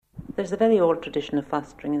There's a very old tradition of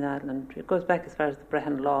fostering in Ireland. It goes back as far as the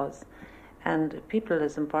Brehon laws. And people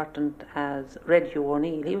as important as Red Hugh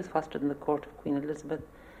O'Neill, he was fostered in the court of Queen Elizabeth.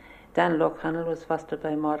 Dan O'Connell was fostered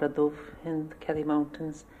by Mara Dove in the Kerry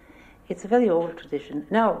Mountains. It's a very old tradition.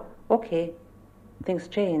 Now, okay, things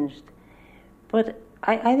changed. But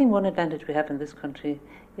I think one advantage we have in this country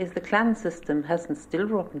is the clan system hasn't still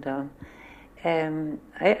broken down.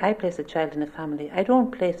 I place a child in a family. I don't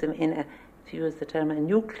place him in if you use the term, a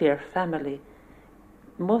nuclear family.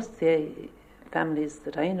 Most of the families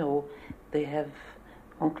that I know, they have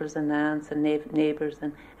uncles and aunts and neighbours,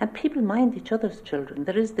 and people mind each other's children.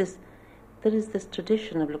 There is this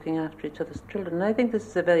tradition of looking after each other's children, and I think this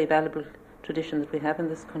is a very valuable tradition that we have in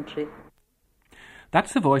this country.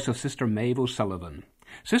 That's the voice of Sister Maeve O'Sullivan.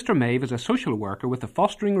 Sister Maeve is a social worker with the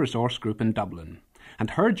Fostering Resource Group in Dublin,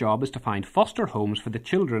 and her job is to find foster homes for the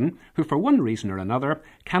children who, for one reason or another,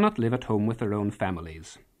 cannot live at home with their own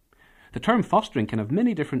families. The term fostering can have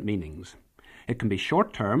many different meanings. It can be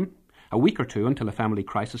short-term, a week or two until a family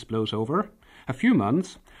crisis blows over, a few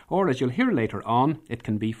months, or, as you'll hear later on, it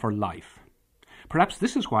can be for life. Perhaps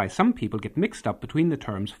this is why some people get mixed up between the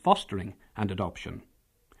terms fostering and adoption.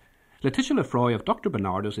 Letitia Lefroy of Dr.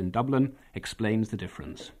 Bernardo's in Dublin explains the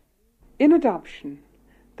difference. In adoption,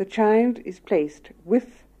 the child is placed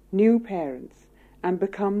with new parents and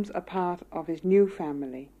becomes a part of his new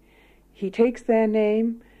family. He takes their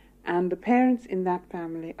name, and the parents in that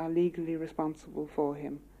family are legally responsible for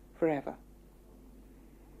him forever.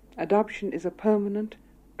 Adoption is a permanent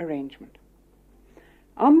arrangement.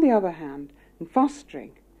 On the other hand, in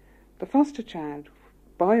fostering, the foster child,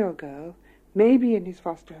 boy or girl, may be in his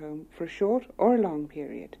foster home for a short or a long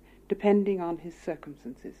period, depending on his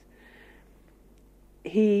circumstances.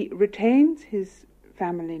 He retains his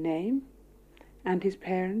family name, and his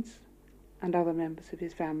parents and other members of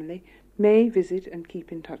his family may visit and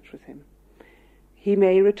keep in touch with him. He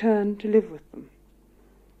may return to live with them.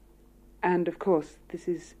 And of course, this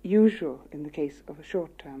is usual in the case of a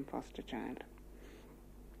short-term foster child.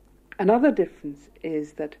 Another difference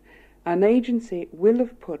is that an agency will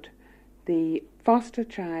have put the foster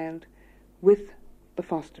child with the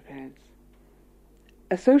foster parents.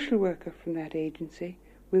 A social worker from that agency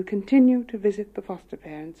will continue to visit the foster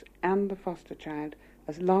parents and the foster child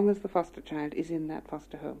as long as the foster child is in that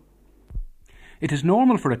foster home. It is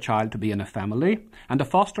normal for a child to be in a family, and a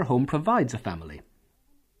foster home provides a family.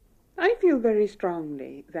 I feel very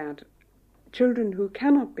strongly that children who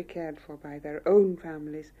cannot be cared for by their own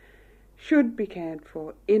families should be cared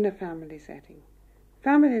for in a family setting.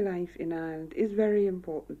 Family life in Ireland is very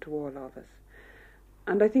important to all of us.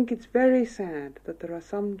 And I think it's very sad that there are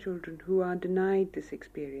some children who are denied this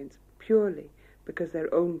experience purely because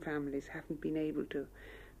their own families haven't been able to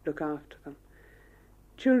look after them.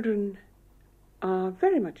 Children are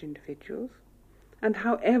very much individuals, and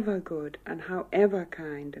however good and however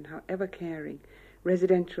kind and however caring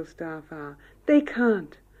residential staff are, they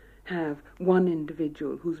can't have one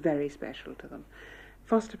individual who's very special to them.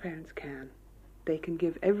 Foster parents can. They can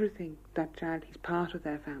give everything that child. He's part of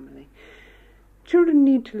their family. Children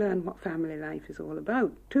need to learn what family life is all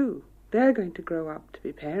about, too. They're going to grow up to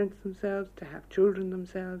be parents themselves, to have children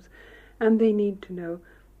themselves, and they need to know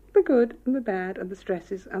the good and the bad and the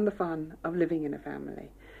stresses and the fun of living in a family.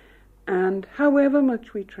 And however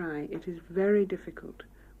much we try, it is very difficult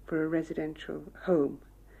for a residential home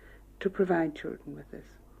to provide children with this.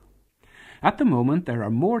 At the moment, there are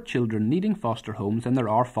more children needing foster homes than there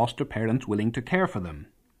are foster parents willing to care for them.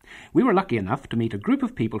 We were lucky enough to meet a group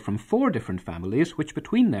of people from 4 different families, which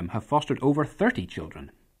between them have fostered over 30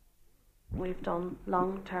 children. We've done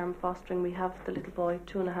long-term fostering. We have the little boy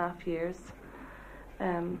 2.5 years.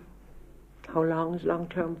 How long is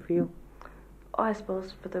long-term for you? I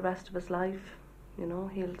suppose for the rest of his life. You know,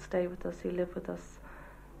 he'll stay with us, he'll live with us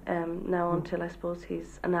now until I suppose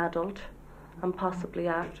he's an adult, and possibly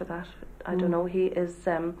after that. I don't know. He is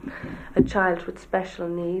a child with special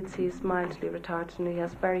needs. He's mildly retarded and he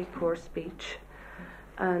has very poor speech,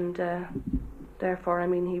 and therefore, I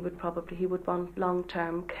mean, he would want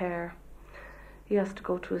long-term care. He has to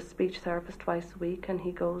go to a speech therapist twice a week, and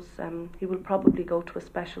he will probably go to a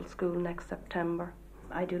special school next September.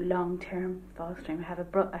 I do long-term fostering. I have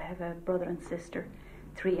a brother and sister,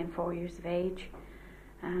 3 and 4 years of age,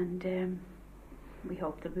 and we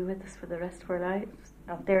hope they'll be with us for the rest of our lives,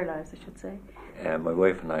 of their lives, I should say. My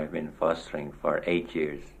wife and I have been fostering for 8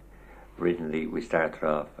 years. Originally, we started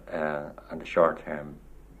off on the short term,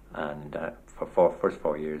 and for first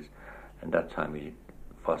 4 years, and that time we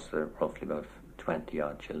fostered roughly about 20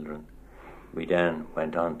 odd children. We then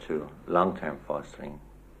went on to long-term fostering.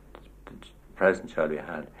 The present child we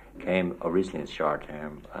had came originally as short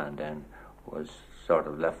term and then was sort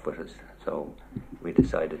of left with us. So we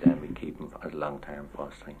decided then we'd keep him as long term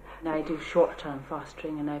fostering. Now I do short term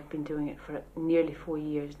fostering, and I've been doing it for nearly 4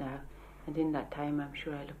 years now. And in that time, I'm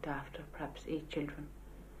sure I looked after perhaps 8 children.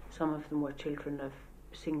 Some of them were children of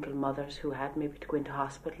single mothers who had maybe to go into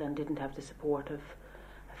hospital and didn't have the support of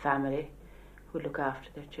a family who look after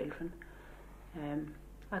their children.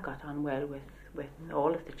 I got on well with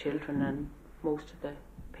all of the children and most of the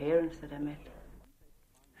parents that I met.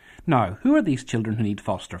 Now, who are these children who need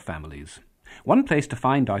foster families? One place to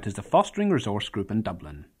find out is the Fostering Resource Group in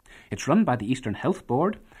Dublin. It's run by the Eastern Health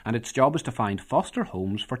Board, and its job is to find foster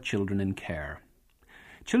homes for children in care.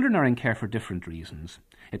 Children are in care for different reasons.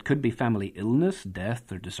 It could be family illness,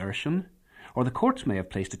 death or desertion, or the courts may have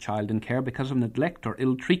placed a child in care because of neglect or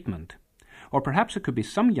ill treatment. Or perhaps it could be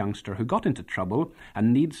some youngster who got into trouble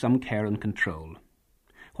and needs some care and control.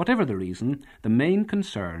 Whatever the reason, the main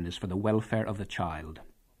concern is for the welfare of the child.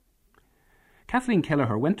 Kathleen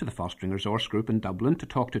Kelleher went to the Fostering Resource Group in Dublin to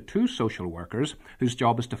talk to 2 social workers whose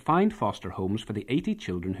job is to find foster homes for the 80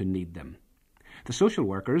 children who need them. The social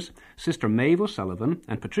workers, Sister Maeve O'Sullivan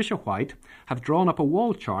and Patricia White, have drawn up a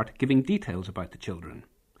wall chart giving details about the children.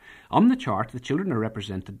 On the chart, the children are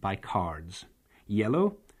represented by cards: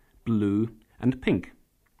 yellow, blue and pink.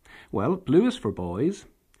 Well, blue is for boys,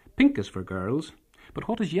 pink is for girls, but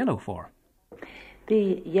what is yellow for?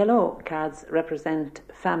 The yellow cards represent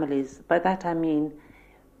families. By that I mean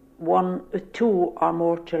 2 or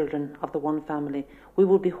more children of the one family. We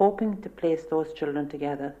will be hoping to place those children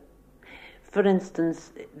together. For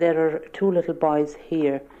instance, there are 2 little boys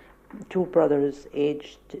here, 2 brothers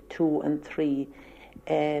aged 2 and 3.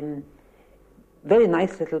 Very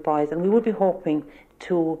nice little boys, and we would be hoping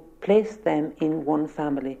to place them in one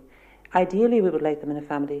family. Ideally, we would like them in a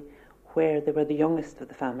family where they were the youngest of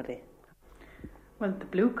the family. Well, the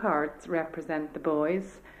blue cards represent the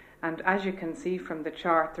boys, and as you can see from the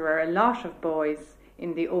chart, there are a lot of boys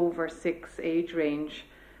in the over 6 age range,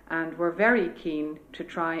 and we're very keen to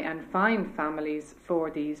try and find families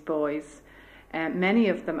for these boys. Many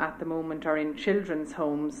of them at the moment are in children's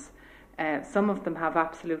homes. Some of them have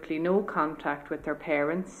absolutely no contact with their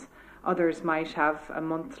parents. Others might have a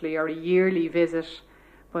monthly or a yearly visit,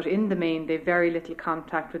 but in the main they've very little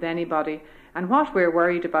contact with anybody. And what we're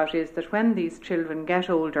worried about is that when these children get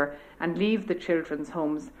older and leave the children's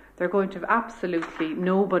homes, they're going to have absolutely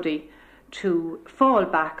nobody to fall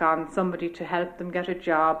back on, somebody to help them get a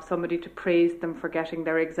job, somebody to praise them for getting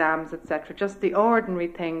their exams, etc. Just the ordinary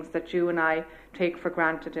things that you and I take for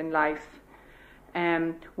granted in life.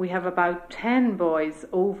 We have about 10 boys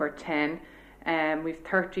over 10. We've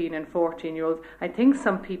 13 and 14-year-olds. I think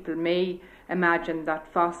some people may imagine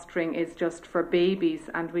that fostering is just for babies,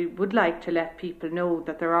 and we would like to let people know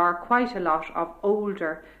that there are quite a lot of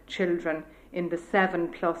older children in the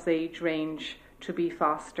 7+ age range to be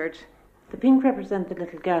fostered. The pink represent the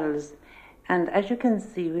little girls, and as you can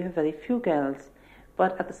see, we have very few girls,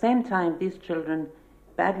 but at the same time these children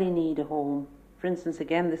badly need a home. For instance,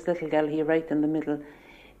 again, this little girl here right in the middle,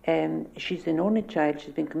 she's an only child.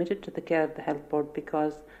 She's been committed to the care of the health board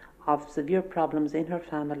because of severe problems in her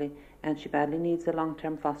family, and she badly needs a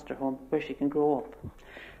long-term foster home where she can grow up.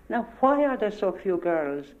 Now, why are there so few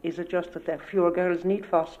girls? Is it just that there fewer girls need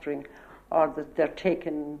fostering, or that they're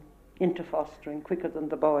taken into fostering quicker than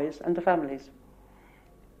the boys and the families?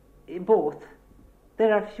 Both.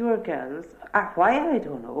 There are fewer girls. Why, I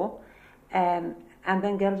don't know. And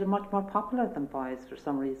then girls are much more popular than boys for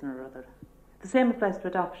some reason or other. The same applies to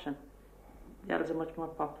adoption. Girls are much more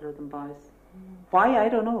popular than boys. Why, I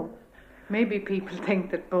don't know. Maybe people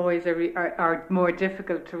think that boys are more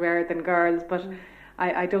difficult to rear than girls, but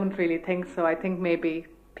I don't really think so. I think maybe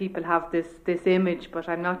people have this image, but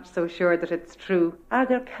I'm not so sure that it's true. Are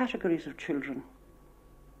there categories of children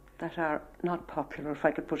that are not popular, if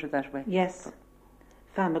I could put it that way? Yes.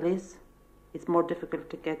 Families. It's more difficult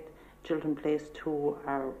to get children placed who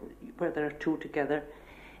are where there are 2 together.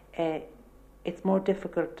 It's more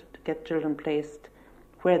difficult to get children placed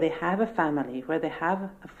where they have a family, where they have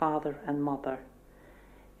a father and mother.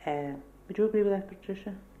 Would you agree with that,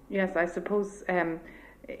 Patricia? Yes, I suppose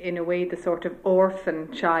in a way the sort of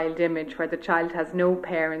orphan child image where the child has no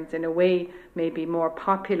parents in a way may be more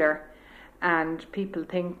popular, and people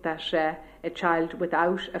think that a child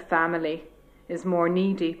without a family is more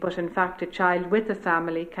needy, but in fact a child with a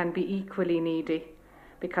family can be equally needy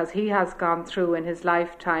because he has gone through in his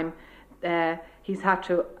lifetime, he's had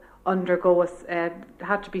to undergo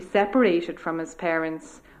had to be separated from his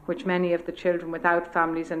parents, which many of the children without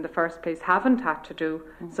families in the first place haven't had to do.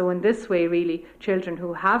 So in this way, really, children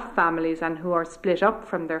who have families and who are split up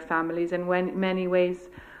from their families in many ways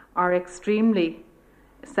are extremely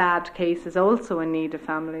sad cases also in need of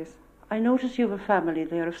families. I notice you have a family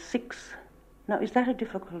there of 6. Now, is that a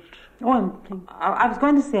difficult thing? I was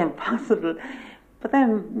going to say impossible, but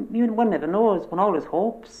then one never knows. One always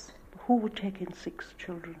hopes. Who would take in 6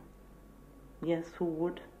 children? Yes, who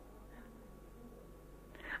would?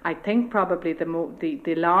 I think probably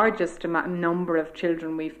the largest number of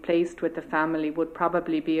children we've placed with the family would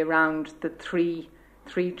probably be around the three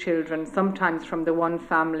children, sometimes from the one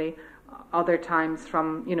family, other times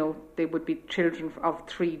from, they would be children of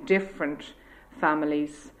 3 different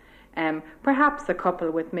families. Perhaps a couple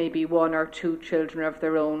with maybe 1 or 2 children of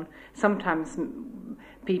their own. Sometimes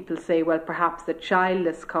people say, well, perhaps a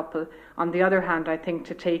childless couple. On the other hand, I think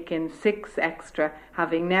to take in 6 extra,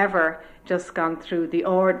 having never just gone through the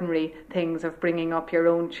ordinary things of bringing up your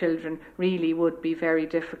own children, really would be very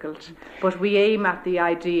difficult. But we aim at the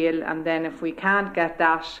ideal, and then if we can't get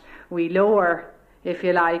that, we lower, if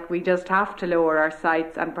you like. We just have to lower our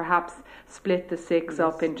sights and perhaps split the 6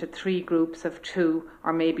 up into 3 groups of 2,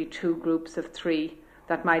 or maybe 2 groups of 3.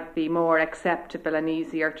 That might be more acceptable and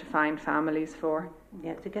easier to find families for.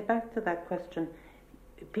 Yeah, to get back to that question,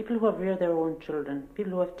 people who have reared their own children,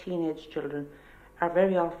 people who have teenage children, are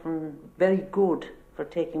very often very good for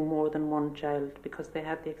taking more than one child because they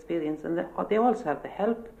have the experience, and they also have the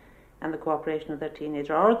help and the cooperation of their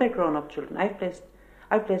teenager or their grown-up children. I've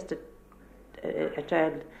placed a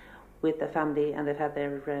child with a family, and they've had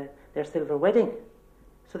their silver wedding.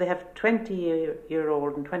 So they have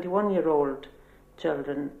 20-year-old and 21-year-old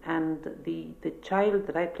children, and the child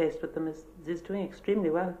that I placed with them is doing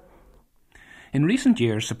extremely well. In recent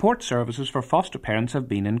years, support services for foster parents have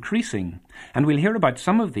been increasing, and we'll hear about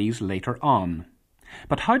some of these later on.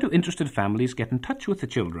 But how do interested families get in touch with the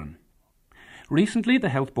children? Recently, the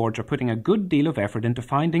health boards are putting a good deal of effort into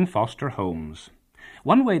finding foster homes.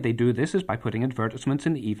 One way they do this is by putting advertisements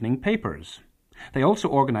in evening papers. They also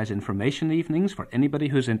organise information evenings for anybody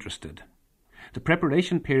who's interested. The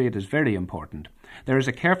preparation period is very important. There is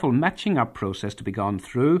a careful matching up process to be gone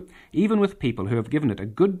through, even with people who have given it a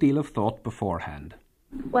good deal of thought beforehand.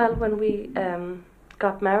 Well, when we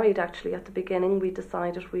got married, actually, at the beginning, we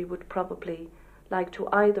decided we would probably like to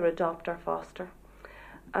either adopt or foster.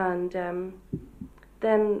 And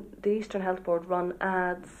then the Eastern Health Board run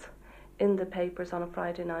ads in the papers on a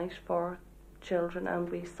Friday night for children, and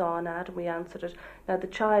we saw an ad and we answered it. Now, the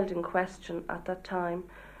child in question at that time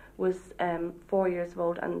was 4 years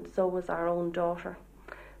old, and so was our own daughter.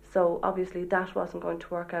 So obviously that wasn't going to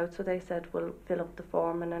work out. So they said, "We'll fill up the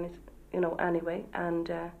form," and anyway,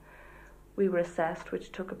 and we were assessed,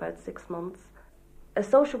 which took about 6 months. A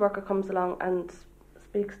social worker comes along and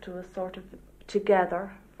speaks to us sort of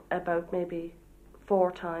together about maybe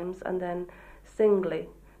 4 times, and then singly.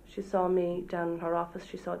 She saw me down in her office.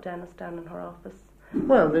 She saw Dennis down in her office.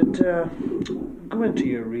 Well, go into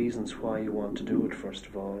your reasons why you want to do it, first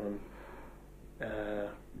of all, and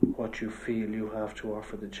what you feel you have to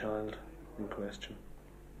offer the child in question.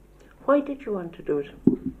 Why did you want to do it?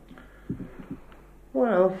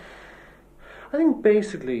 Well, I think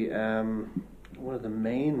basically one of the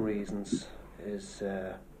main reasons is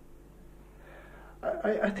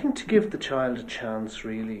I think to give the child a chance,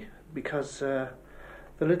 really, because the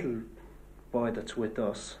little boy that's with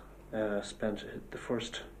us spent the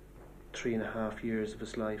first 3.5 years of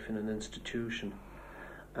his life in an institution,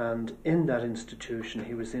 and in that institution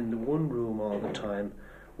he was in the one room all the time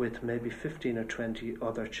with maybe 15 or 20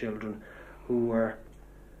 other children who were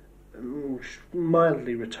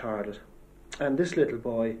mildly retarded, and this little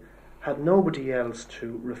boy had nobody else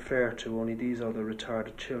to refer to, only these other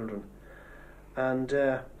retarded children, and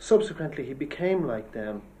subsequently he became like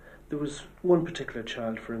them. There was one particular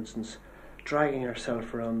child, for instance, dragging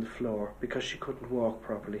herself around the floor because she couldn't walk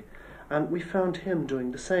properly, and we found him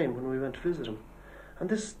doing the same when we went to visit him. And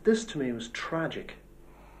this to me was tragic.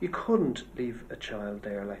 You couldn't leave a child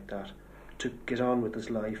there like that to get on with his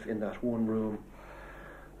life in that one room.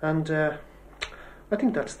 And I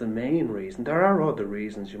think that's the main reason. There are other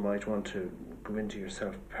reasons you might want to go into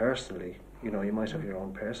yourself personally. You might have your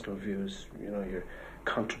own personal views, your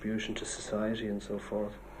contribution to society and so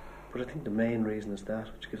forth. But I think the main reason is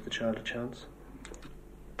that, to give the child a chance.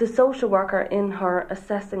 The social worker, in her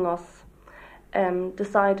assessing us,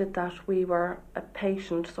 decided that we were a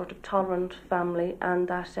patient, sort of tolerant family, and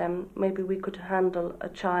that maybe we could handle a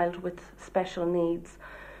child with special needs.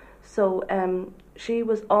 So she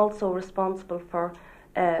was also responsible for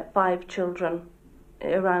 5 children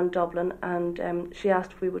around Dublin, and she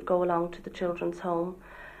asked if we would go along to the children's home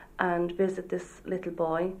and visit this little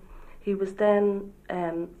boy. He was then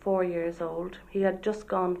 4 years old. He had just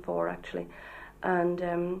gone 4, actually.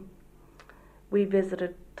 And we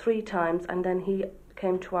visited 3 times, and then he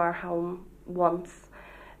came to our home once.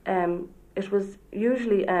 It was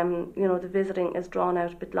usually, the visiting is drawn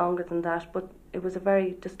out a bit longer than that, but it was a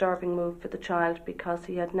very disturbing move for the child because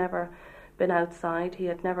he had never been outside, he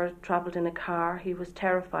had never travelled in a car, he was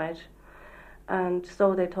terrified. And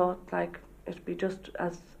so they thought it'd be just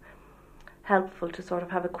as helpful to sort of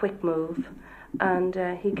have a quick move. And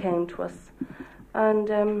he came to us.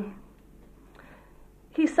 And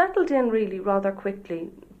he settled in really rather quickly,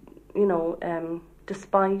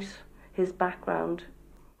 despite his background.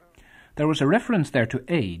 There was a reference there to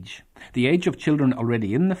age, the age of children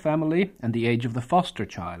already in the family and the age of the foster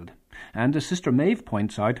child. And as Sister Maeve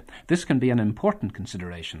points out, this can be an important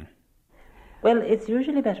consideration. Well, it's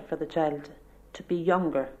usually better for the child to be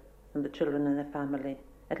younger than the children in the family,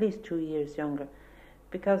 at least 2 years younger.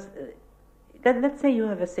 Because let's say you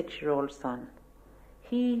have a 6-year-old son.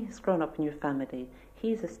 He's grown up in your family.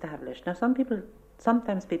 He's established. Now,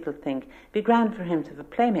 sometimes people think it'd be grand for him to have a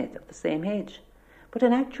playmate of the same age. But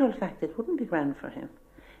in actual fact, it wouldn't be grand for him,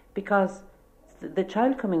 because the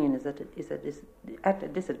child coming in is at a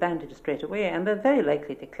disadvantage straight away, and they're very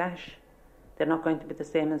likely to clash. They're not going to be the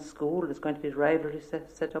same in school. There's going to be rivalry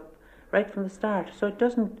set up right from the start. So it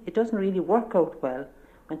doesn't really work out well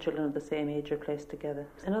when children of the same age are placed together.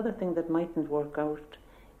 Another thing that mightn't work out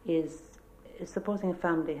is supposing a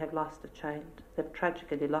family have lost a child. They've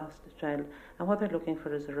tragically lost a child, and what they're looking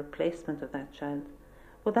for is a replacement of that child.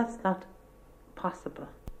 Well, that's not possible.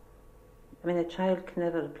 I mean, a child can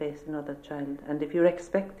never replace another child, and if you're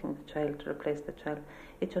expecting the child to replace the child,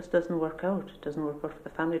 it just doesn't work out. It doesn't work out for the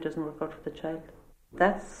family, it doesn't work out for the child.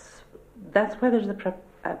 That's why there's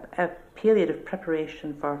a period of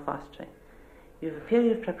preparation for fostering. You have a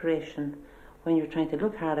period of preparation when you're trying to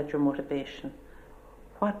look hard at your motivation.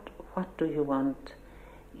 What do you want?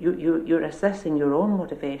 You're assessing your own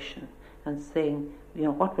motivation and saying,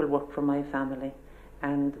 what will work for my family?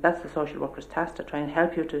 And that's the social worker's task, to try and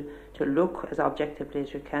help you to look as objectively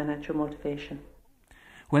as you can at your motivation.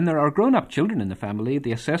 When there are grown-up children in the family,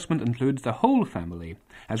 the assessment includes the whole family,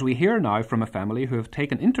 as we hear now from a family who have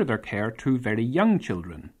taken into their care 2 very young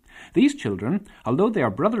children. These children, although they are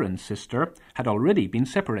brother and sister, had already been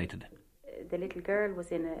separated. The little girl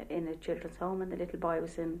was in a children's home, and the little boy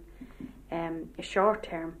was in a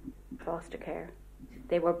short-term foster care.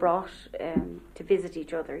 They were brought to visit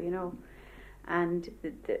each other, and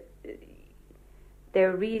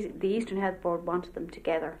the Eastern Health Board wanted them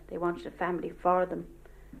together. They wanted a family for them,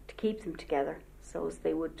 to keep them together, so as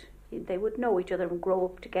they would know each other and grow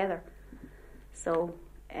up together. So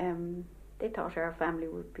they thought our family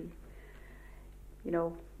would be,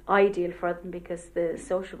 ideal for them, because the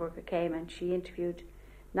social worker came and she interviewed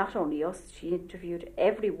not only us, she interviewed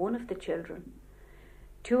every one of the children,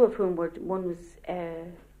 2 of whom one was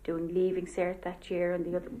doing Leaving Cert that year, and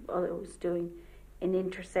the other was doing an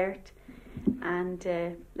Intercert. And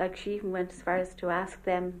she even went as far as to ask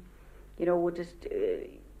them, would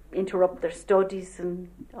it interrupt their studies and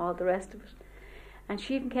all the rest of it. And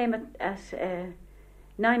she even came at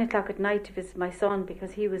 9 o'clock at night to visit my son,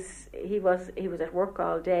 because he was at work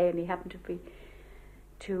all day, and he happened to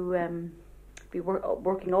be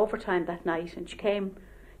working overtime that night. And she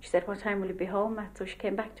said, "What time will you be home at?" So she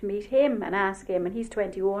came back to meet him and ask him, and he's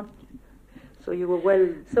 21. So you were well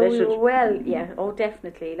vetted? So we were well, yeah, oh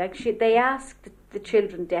definitely. They ask the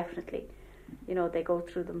children definitely. They go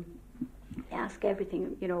through them. They ask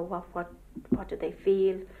everything, what do they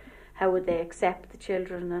feel? How would they accept the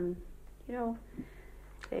children? And,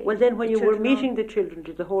 well, then when you were meeting the children,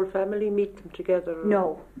 did the whole family meet them together? Or?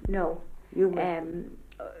 No. You met?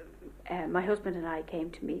 My husband and I came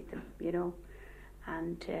to meet them,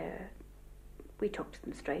 and we took to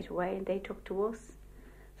them straight away, and they took to us.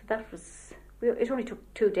 So that was, it only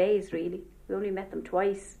took 2 days really. We only met them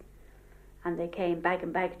twice, and they came bag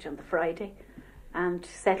and baggage on the Friday and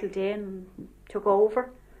settled in, took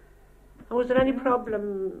over. And was there any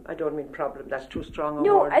problem? I don't mean problem, that's too strong a word.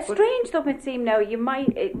 No, but strange though it seemed now, you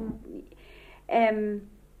might...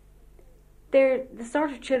 they're the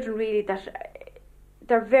sort of children really that...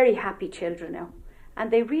 They're very happy children now.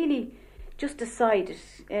 And they really just decided...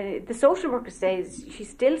 the social worker says, she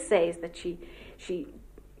still says that she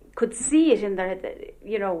could see it in their,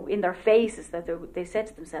 in their faces, that they said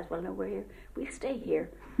to themselves, well, no, we're here, we'll stay here,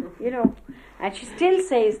 and she still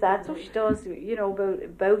says that, so she does,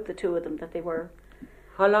 about the 2 of them, that they were.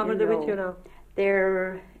 How long are they with you now?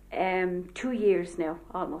 They're 2 years now,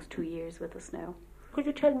 almost 2 years with us now. Could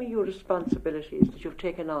you tell me your responsibilities that you've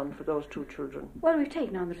taken on for those 2 children? Well, we've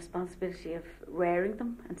taken on the responsibility of rearing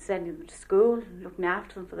them and sending them to school and looking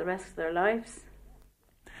after them for the rest of their lives.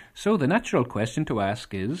 So the natural question to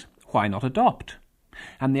ask is, why not adopt?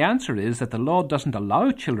 And the answer is that the law doesn't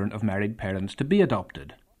allow children of married parents to be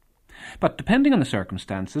adopted. But depending on the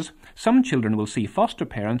circumstances, some children will see foster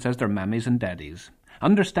parents as their mammies and daddies,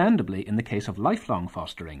 understandably in the case of lifelong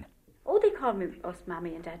fostering. Oh, they call us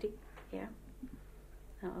mammy and daddy, yeah.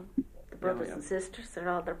 The brothers and sisters, they're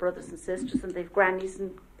all their brothers and sisters, and they've grannies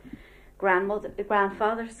and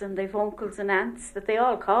grandfathers, and they've uncles and aunts that they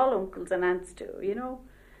all call uncles and aunts too, you know.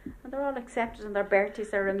 And they're all accepted, and their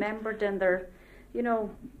birthdays are remembered, and their, you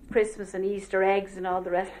know, Christmas and Easter eggs and all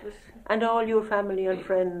the rest of it. And all your family and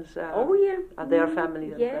friends are their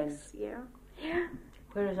family and friends? Yes, yeah.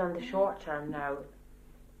 Whereas on the short term now,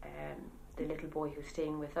 the little boy who's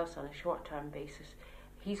staying with us on a short term basis,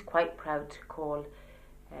 he's quite proud to call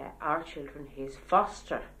our children his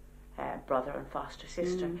foster brother and foster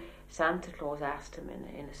sister. Santa Claus asked him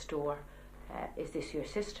in a store, is this your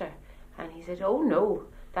sister? And he said, oh no,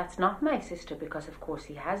 that's not my sister, because of course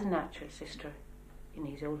he has a natural sister in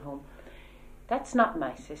his own home. That's not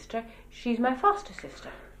my sister, she's my foster sister.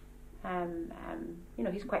 You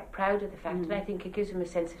know, he's quite proud of the fact, and I think it gives him a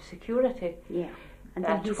sense of security. Yeah. And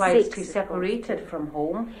that whilst he's separated from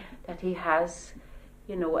home, that he has,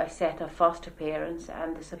 you know, a set of foster parents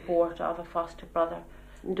and the support of a foster brother.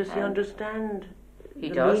 And does he understand the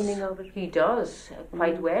meaning of it? He does,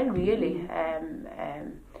 quite well, really.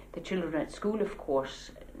 The children at school, of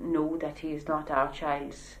course, know that he is not our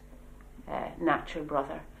child's natural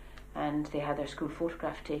brother, and they had their school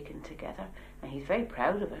photograph taken together, and he's very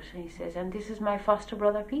proud of it. And he says, and this is my foster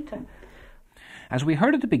brother Peter. As we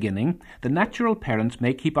heard at the beginning, the natural parents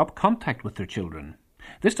may keep up contact with their children.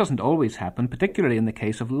 This doesn't always happen, particularly in the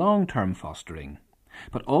case of long-term fostering.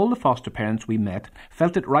 But all the foster parents we met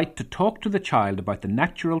felt it right to talk to the child about the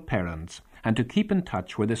natural parents and to keep in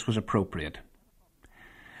touch where this was appropriate.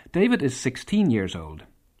 David is 16 years old.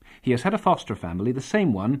 He has had a foster family, the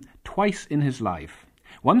same one, twice in his life.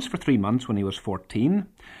 Once for 3 months when he was 14,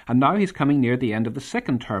 and now he's coming near the end of the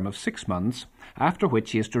second term of 6 months, after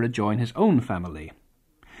which he is to rejoin his own family.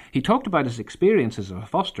 He talked about his experiences as a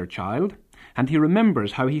foster child, and he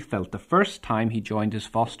remembers how he felt the first time he joined his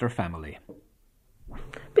foster family. A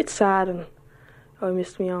bit sad, and I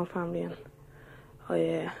missed my own family, and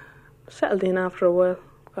I settled in after a while,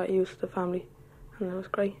 got used to the family, and it was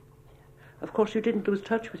great. Of course, you didn't lose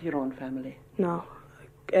touch with your own family. No.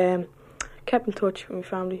 Kept in touch with my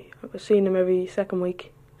family. I was seeing them every second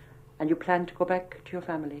week. And you plan to go back to your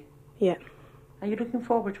family? Yeah. Are you looking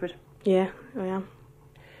forward to it? Yeah, I am.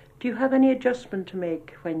 Do you have any adjustment to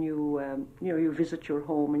make when you you visit your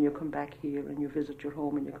home and you come back here, and you visit your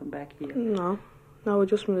home and you come back here? No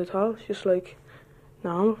adjustment at all. It's just like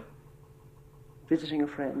normal. Visiting a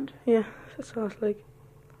friend? Yeah, that's all it's like.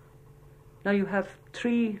 Now you have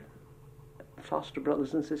 3 foster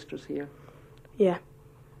brothers and sisters here. Yeah.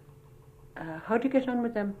 How do you get on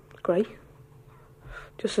with them? Great.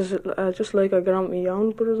 Just like I get on with my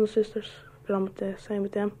own brothers and sisters, get on with the same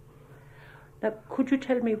with them. Now, could you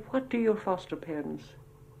tell me, what do your foster parents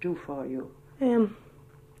do for you?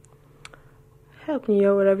 Help me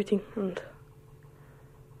out with everything, and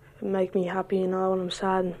make me happy and all when I'm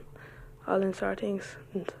sad, and all them sort of things.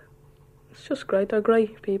 And it's just great. They're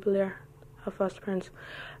great people there, our foster parents,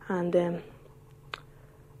 and they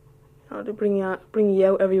bring you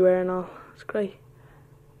out everywhere and all. It's great.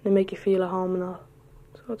 They make you feel at home and all,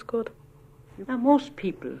 so it's good. Now, most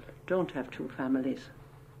people don't have 2 families.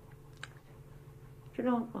 Do you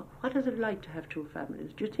know, what is it like to have 2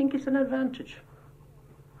 families? Do you think it's an advantage?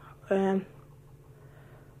 I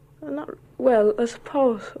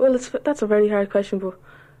suppose. Well, that's a very hard question, but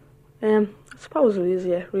I suppose it is,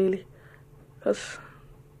 yeah, really.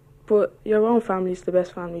 But your own family is the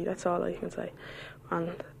best family. That's all I can say.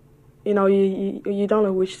 And you know, you don't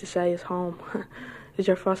know which to say is home. Is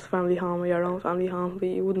your foster family home or your own family home? But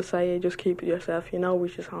you wouldn't say just keep it yourself. You know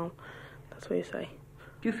which is home. That's what you say.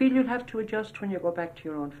 Do you feel you'll have to adjust when you go back to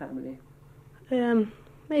your own family?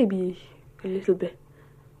 Maybe a little bit,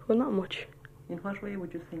 but not much. In what way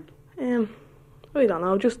would you think? I don't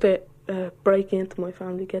know. Just to break into my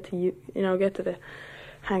family, get to the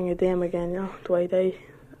hang of them again. You know, the way they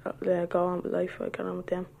go on with life, I get on with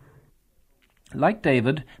them. Like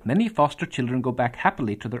David, many foster children go back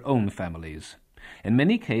happily to their own families. In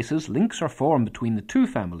many cases, links are formed between the 2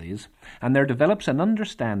 families, and there develops an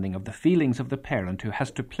understanding of the feelings of the parent who has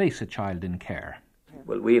to place a child in care.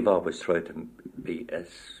 Well, we've always tried to be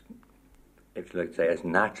as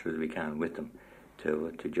natural as we can with them,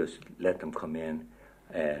 to just let them come in,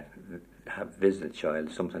 visit a child.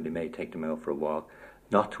 Sometimes they may take them out for a walk,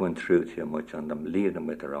 not to intrude too much on them, leave them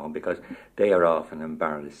with their own, because they are often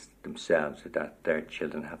embarrassed themselves that their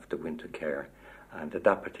children have to go into care, and at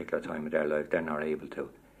that particular time of their life, they're not able to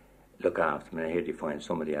look after them, and here they find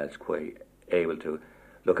somebody else quite able to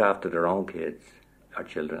look after their own kids or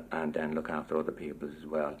children, and then look after other people's as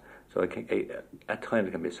well. So at times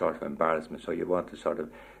it can be a sort of embarrassment, so you want to sort of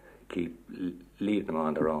leave them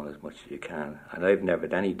on their own as much as you can. And I've never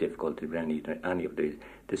had any difficulty with any of these.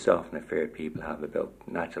 This is often a fear people have about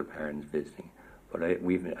natural parents visiting, but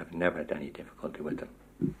I've never had any difficulty with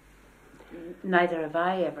them. Neither have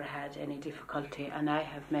I ever had any difficulty, and I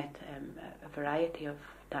have met a variety of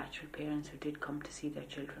natural parents who did come to see their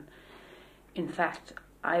children. In fact,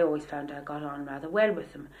 I always found I got on rather well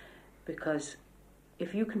with them, because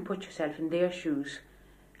if you can put yourself in their shoes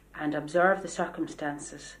and observe the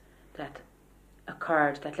circumstances that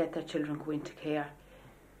occurred that let their children go into care,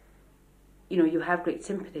 you have great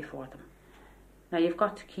sympathy for them. Now, you've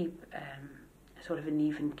got to keep sort of an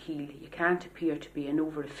even keel. You can't appear to be an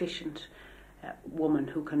over-efficient woman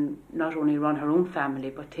who can not only run her own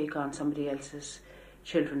family but take on somebody else's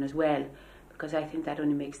children as well, because I think that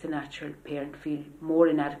only makes the natural parent feel more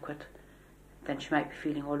inadequate than she might be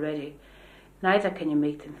feeling already. Neither can you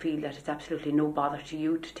make them feel that it's absolutely no bother to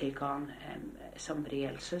you to take on somebody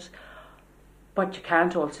else's. But you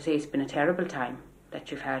can't also say it's been a terrible time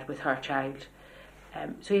that you've had with her child.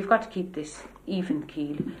 So you've got to keep this even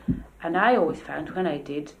keel. And I always found when I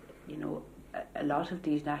did, a lot of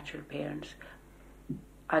these natural parents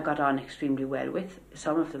I got on extremely well with.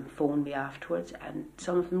 Some of them phoned me afterwards, and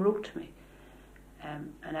some of them wrote to me.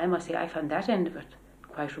 And I must say I found that end of it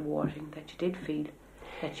quite rewarding, that you did feel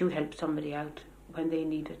that you helped somebody out when they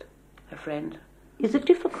needed a friend. Is it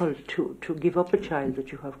difficult to give up a child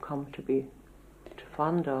that you have come to be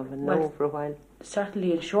fond of and know for a while?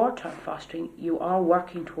 Certainly in short-term fostering, you are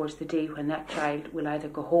working towards the day when that child will either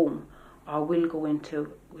go home or will go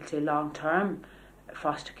into, we'll say, long-term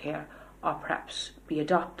foster care, or perhaps be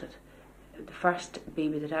adopted. The first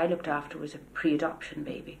baby that I looked after was a pre-adoption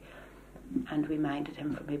baby, and we minded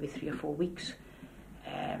him for maybe 3 or 4 weeks.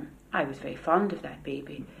 I was very fond of that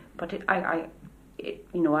baby, but I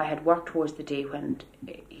had worked towards the day when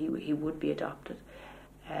he would be adopted.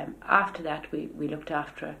 After that, we looked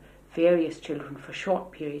after various children for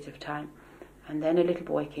short periods of time, and then a little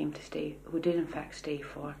boy came to stay, who did in fact stay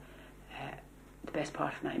for the best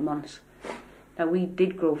part of 9 months. Now, we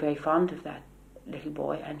did grow very fond of that little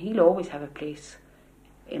boy, and he'll always have a place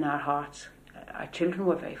in our hearts. Our children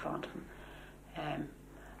were very fond of him.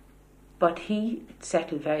 But he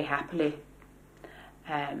settled very happily,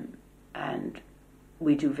 and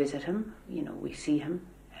we do visit him, we see him,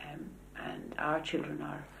 and our children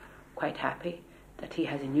are quite happy that he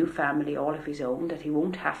has a new family all of his own, that he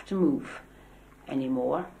won't have to move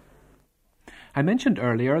anymore. I mentioned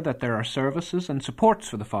earlier that there are services and supports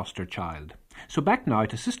for the foster child. So back now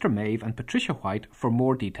to Sister Maeve and Patricia White for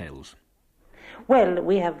more details. Well,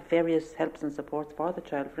 we have various helps and supports for the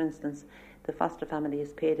child. For instance, the foster family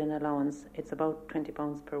is paid an allowance. It's about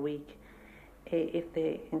 £20 per week. If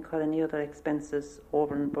they incur any other expenses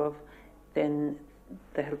over and above, then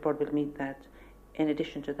the help board will meet that. In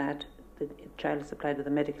addition to that, the child is supplied with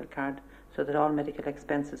a medical card so that all medical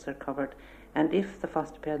expenses are covered. And if the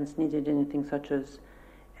foster parents needed anything such as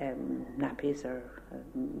nappies or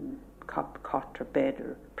cot or bed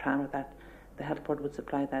or pram or that, the help board would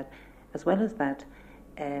supply that. As well as that,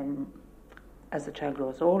 as the child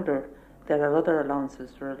grows older, there are other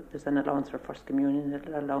allowances. There's an allowance for First Communion,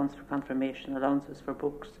 an allowance for confirmation, allowances for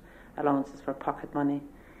books, allowances for pocket money,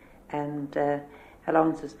 and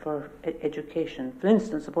allowances for education. For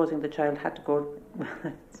instance, supposing the child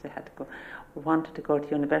wanted to go to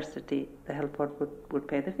university, the help board would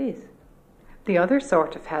pay the fees. The other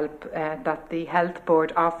sort of help that the health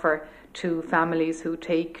board offer to families who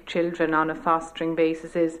take children on a fostering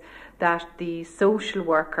basis is that the social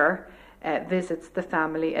worker visits the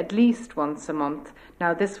family at least once a month.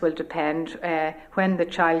 Now, this will depend when the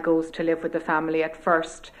child goes to live with the family. At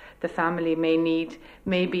first, the family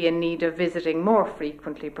may be in need of visiting more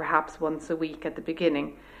frequently, perhaps once a week at the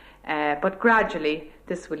beginning. But gradually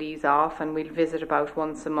this will ease off, and we'll visit about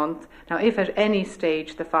once a month. Now, if at any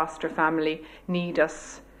stage the foster family need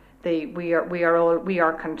us, we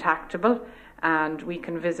are contactable, and we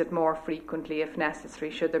can visit more frequently if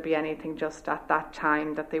necessary, should there be anything just at that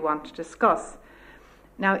time that they want to discuss.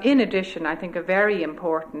 Now, in addition, I think a very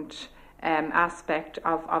important aspect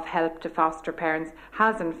of help to foster parents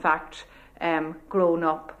has in fact grown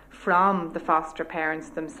up from the foster parents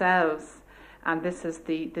themselves. And this is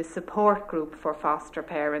the support group for foster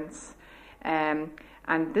parents. And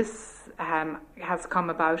this has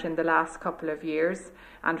come about in the last couple of years.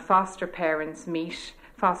 And foster parents meet,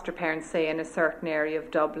 foster parents say in a certain area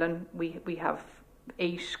of Dublin. We have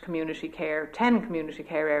 10 community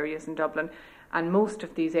care areas in Dublin, and most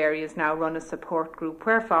of these areas now run a support group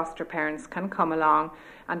where foster parents can come along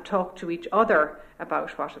and talk to each other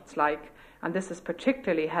about what it's like. And this is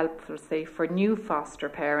particularly helpful, say, for new foster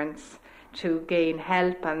parents to gain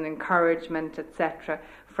help and encouragement, etc.,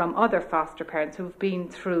 from other foster parents who've been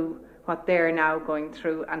through what they're now going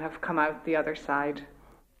through and have come out the other side.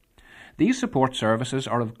 These support services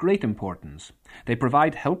are of great importance. They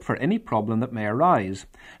provide help for any problem that may arise,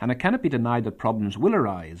 and it cannot be denied that problems will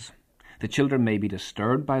arise. The children may be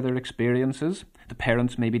disturbed by their experiences, the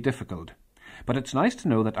parents may be difficult. But it's nice to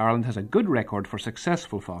know that Ireland has a good record for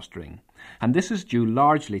successful fostering, and this is due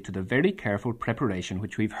largely to the very careful preparation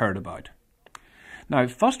which we've heard about. Now,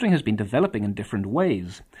 fostering has been developing in different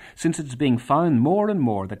ways, since it's being found more and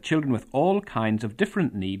more that children with all kinds of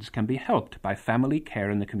different needs can be helped by family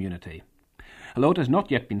care in the community. Although it has not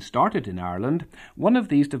yet been started in Ireland, one of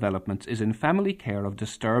these developments is in family care of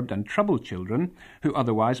disturbed and troubled children who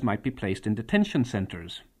otherwise might be placed in detention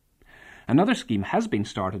centres. Another scheme has been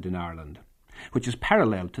started in Ireland, which is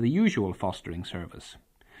parallel to the usual fostering service.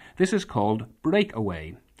 This is called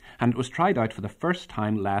Breakaway, and it was tried out for the first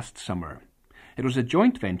time last summer. It was a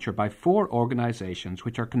joint venture by 4 organisations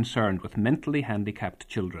which are concerned with mentally handicapped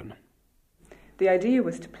children. The idea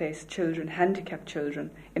was to place handicapped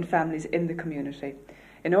children, in families in the community,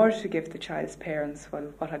 in order to give the child's parents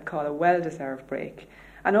what I'd call a well-deserved break,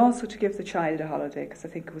 and also to give the child a holiday, because I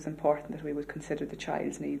think it was important that we would consider the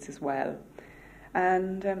child's needs as well.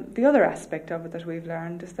 And the other aspect of it that we've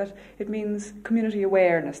learned is that it means community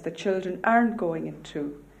awareness, that children aren't going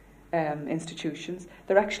into institutions,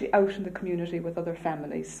 they're actually out in the community with other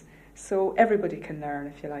families. So everybody can learn,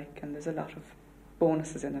 if you like, and there's a lot of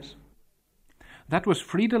bonuses in it. That was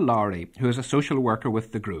Frida Lowry, who is a social worker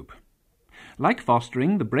with the group. Like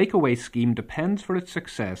fostering, the Breakaway scheme depends for its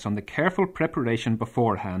success on the careful preparation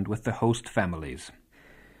beforehand with the host families.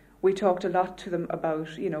 We talked a lot to them about,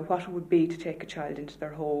 what it would be to take a child into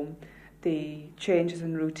their home, the changes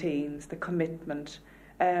in routines, the commitment,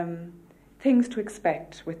 things to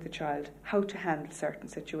expect with the child, how to handle certain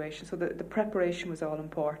situations. So the preparation was all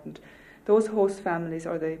important. Those host families,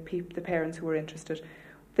 or the parents who were interested,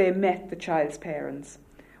 they met the child's parents.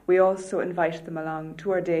 We also invited them along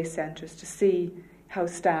to our day centres to see how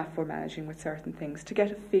staff were managing with certain things, to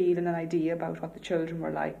get a feel and an idea about what the children were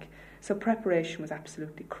like. So preparation was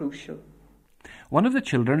absolutely crucial. One of the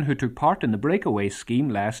children who took part in the Breakaway scheme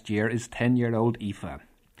last year is 10-year-old Aoife.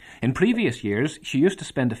 In previous years, she used to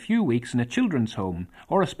spend a few weeks in a children's home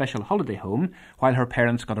or a special holiday home while her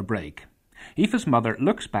parents got a break. Aoife's mother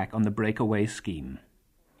looks back on the Breakaway scheme.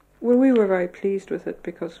 Well, we were very pleased with it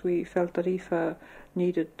because we felt that Aoife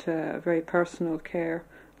needed very personal care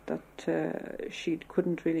that she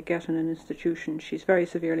couldn't really get in an institution. She's very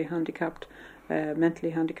severely handicapped,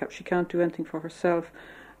 mentally handicapped. She can't do anything for herself,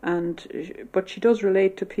 but she does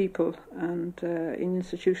relate to people, and in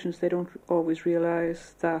institutions they don't always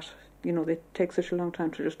realise that, they take such a long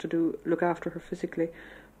time to look after her physically,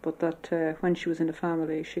 but that when she was in a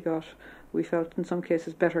family she got, we felt in some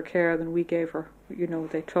cases, better care than we gave her.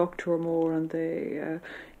 They talked to her more, and they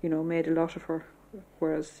made a lot of her.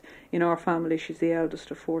 Whereas in our family she's the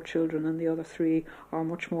eldest of 4 children, and the other 3 are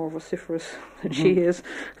much more vociferous than she is.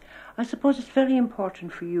 I suppose it's very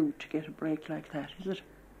important for you to get a break like that, is it?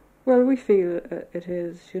 Well, we feel it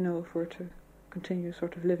is, if we're to continue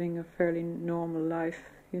sort of living a fairly normal life,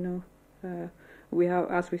 we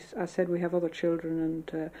have, as I said, we have other children,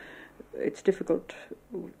 and it's difficult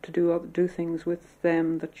to do things with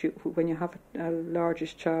them when you have a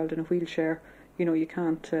largest child in a wheelchair. You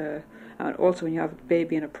can't, and also when you have a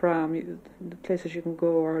baby in a pram, the places you can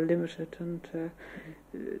go are limited, and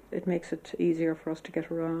it makes it easier for us to get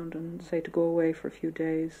around and, say, to go away for a few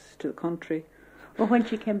days to the country. Well, when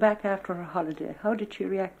she came back after her holiday, how did she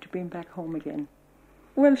react to being back home again?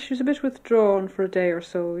 Well, she was a bit withdrawn for a day or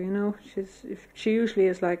so, She usually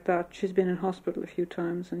is like that. She's been in hospital a few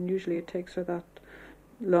times, and usually it takes her that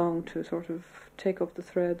long to sort of take up the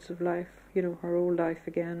threads of life, her old life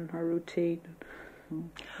again, and her routine.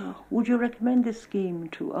 Would you recommend this scheme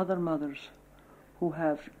to other mothers who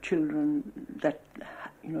have children that,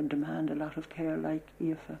 demand a lot of care, like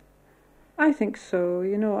Aoife? I think so.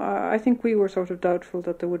 I think we were sort of doubtful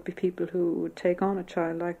that there would be people who would take on a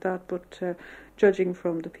child like that, but judging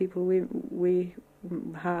from the people we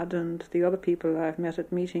had and the other people I've met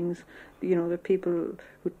at meetings, the people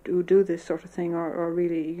who do this sort of thing are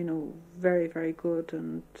really, very, very good,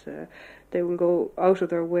 and they will go out of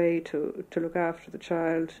their way to look after the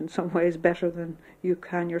child in some ways better than you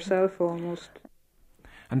can yourself almost.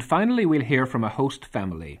 And finally we'll hear from a host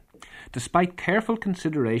family. Despite careful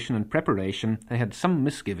consideration and preparation, they had some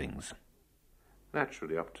misgivings.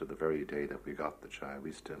 Naturally, up to the very day that we got the child,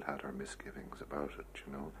 we still had our misgivings about it,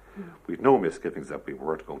 you know. We'd no misgivings that we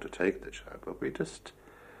weren't going to take the child, but we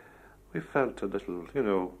felt a little, you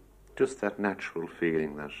know, just that natural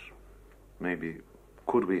feeling that maybe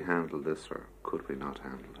could we handle this or could we not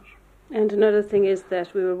handle it. And another thing is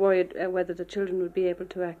that we were worried whether the children would be able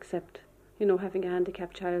to accept, you know, having a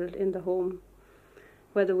handicapped child in the home,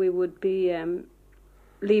 whether we would be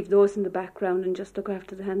leave those in the background and just look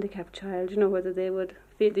after the handicapped child, you know, whether they would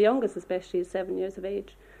feel, the youngest especially is 7 years of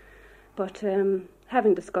age. But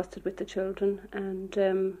having discussed it with the children, and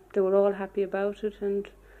they were all happy about it, and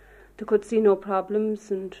they could see no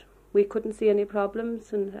problems, and we couldn't see any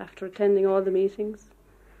problems, and after attending all the meetings,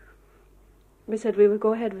 we said we would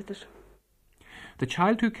go ahead with it. The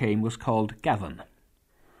child who came was called Gavin.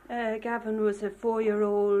 Gavin was a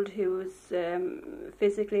 4-year-old who was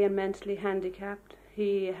physically and mentally handicapped.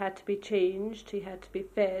 He had to be changed, he had to be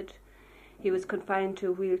fed. He was confined to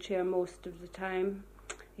a wheelchair most of the time.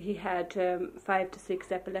 He had 5 to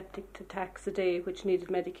 6 epileptic attacks a day, which needed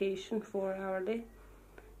medication 4 hourly.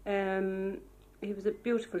 He was a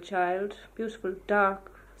beautiful child, beautiful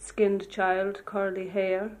dark-skinned child, curly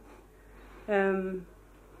hair. Very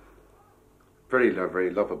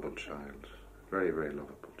lovable child. Very, very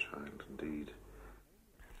lovable child indeed.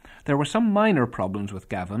 There were some minor problems with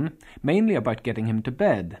Gavin, mainly about getting him to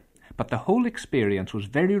bed, but the whole experience was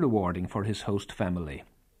very rewarding for his host family.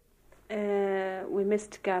 We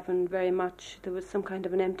missed Gavin very much. There was some kind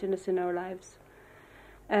of an emptiness in our lives.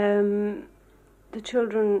 The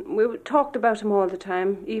children, we talked about him all the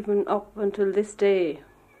time, even up until this day.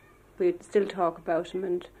 We'd still talk about him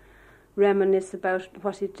and reminisce about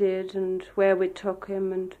what he did and where we took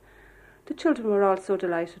him, and the children were all so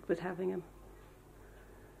delighted with having him.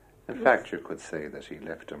 In fact, you could say that he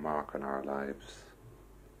left a mark on our lives.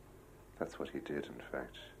 That's what he did, in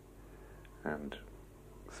fact. And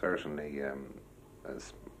certainly,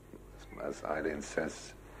 as Eileen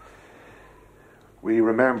says, we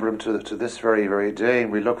remember him to this very, very day,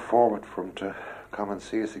 and we look forward for him to come and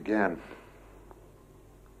see us again.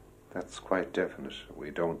 That's quite definite.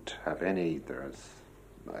 We don't have any,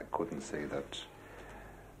 I couldn't say that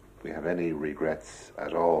we have any regrets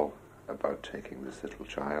at all about taking this little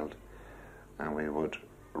child, and we would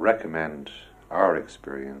recommend our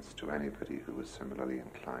experience to anybody who is similarly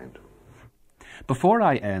inclined. Before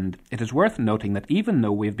I end, it is worth noting that even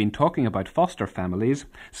though we have been talking about foster families,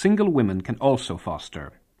 single women can also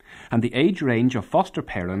foster, and the age range of foster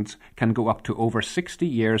parents can go up to over 60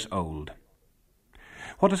 years old.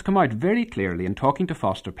 What has come out very clearly in talking to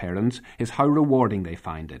foster parents is how rewarding they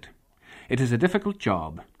find it. It is a difficult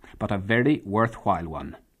job, but a very worthwhile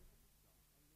one.